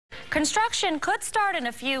Construction could start in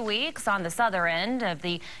a few weeks on the southern end of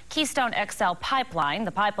the Keystone XL pipeline.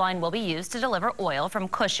 The pipeline will be used to deliver oil from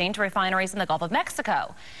Cushing to refineries in the Gulf of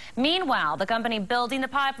Mexico. Meanwhile, the company building the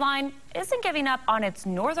pipeline isn't giving up on its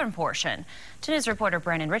northern portion. News reporter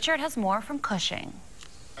Brandon Richard has more from Cushing.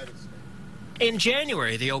 In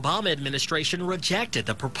January, the Obama administration rejected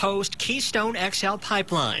the proposed Keystone XL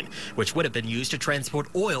pipeline, which would have been used to transport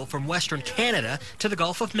oil from Western Canada to the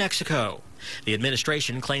Gulf of Mexico. The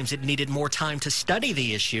administration claims it needed more time to study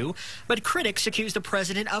the issue, but critics accuse the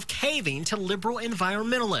president of caving to liberal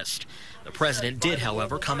environmentalists. The president did,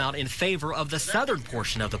 however, come out in favor of the southern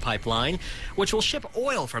portion of the pipeline, which will ship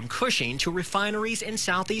oil from Cushing to refineries in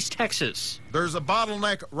southeast Texas. There's a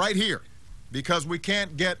bottleneck right here because we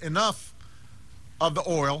can't get enough of the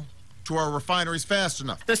oil to our refineries fast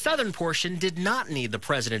enough. The southern portion did not need the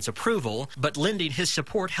president's approval, but lending his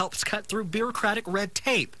support helps cut through bureaucratic red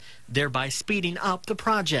tape, thereby speeding up the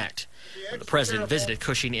project. When the president visited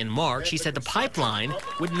Cushing in March, he said the pipeline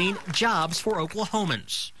would mean jobs for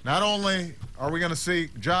Oklahomans. Not only are we going to see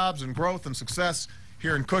jobs and growth and success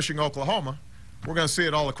here in Cushing, Oklahoma, we're going to see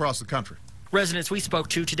it all across the country. Residents we spoke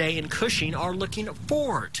to today in Cushing are looking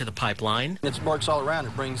forward to the pipeline. It works all around.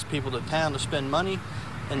 It brings people to town to spend money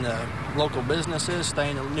in the local businesses, stay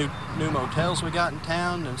in the new motels we got in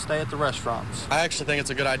town, and stay at the restaurants. I actually think it's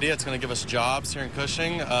a good idea. It's going to give us jobs here in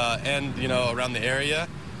Cushing and, around the area,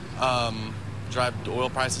 drive the oil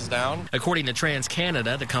prices down. According to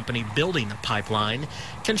TransCanada, the company building the pipeline,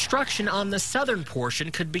 construction on the southern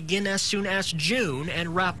portion could begin as soon as June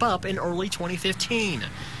and wrap up in early 2015.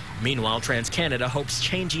 Meanwhile, TransCanada hopes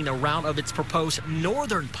changing the route of its proposed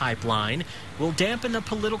northern pipeline will dampen the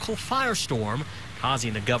political firestorm,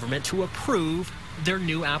 causing the government to approve their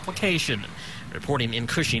new application. Reporting in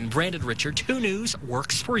Cushing, Brandon Richard, 2 News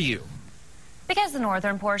works for you. Because the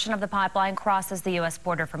northern portion of the pipeline crosses the U.S.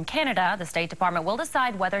 border from Canada, the State Department will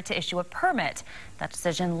decide whether to issue a permit. That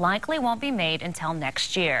decision likely won't be made until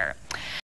next year.